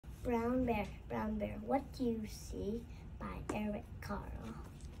Brown Bear, What Do You See? By Eric Carle.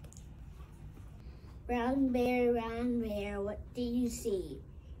 Brown bear, what do you see?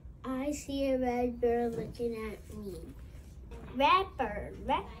 I see a red bird looking at me. Red bird,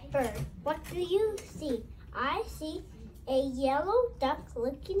 what do you see? I see a yellow duck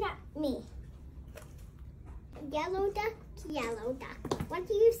looking at me. Yellow duck, what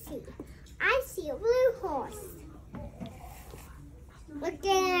do you see? I see a blue horse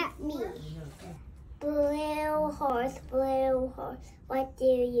looking at me. Blue horse, what do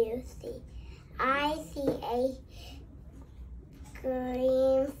you see? I see a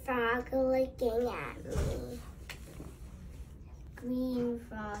green frog looking at me. Green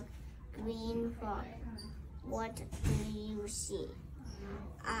frog, what do you see?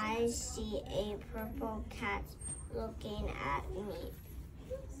 I see a purple cat looking at me.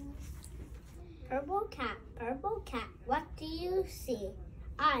 Purple cat, what do you see?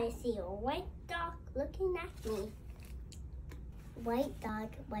 I see a white dog looking at me. White dog,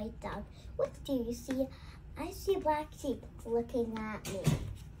 what do you see? I see a black sheep looking at me.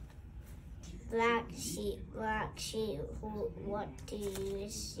 Black sheep, what do you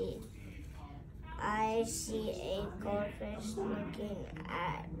see? I see a goldfish looking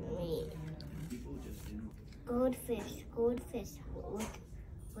at me. Goldfish,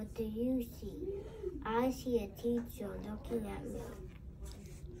 what do you see? I see a teacher looking at me.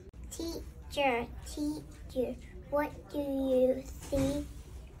 Teacher, what do you see?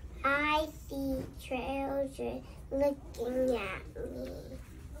 I see children looking at me.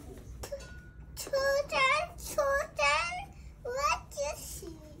 Children, what do you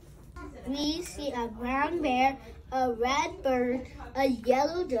see? We see a brown bear, a red bird, a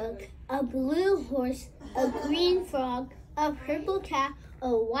yellow duck, a blue horse, a green frog, a purple cat, a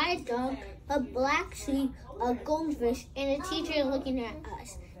white dog, a black sheep, a goldfish, and a teacher looking at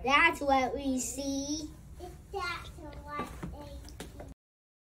us. That's what we see. That's what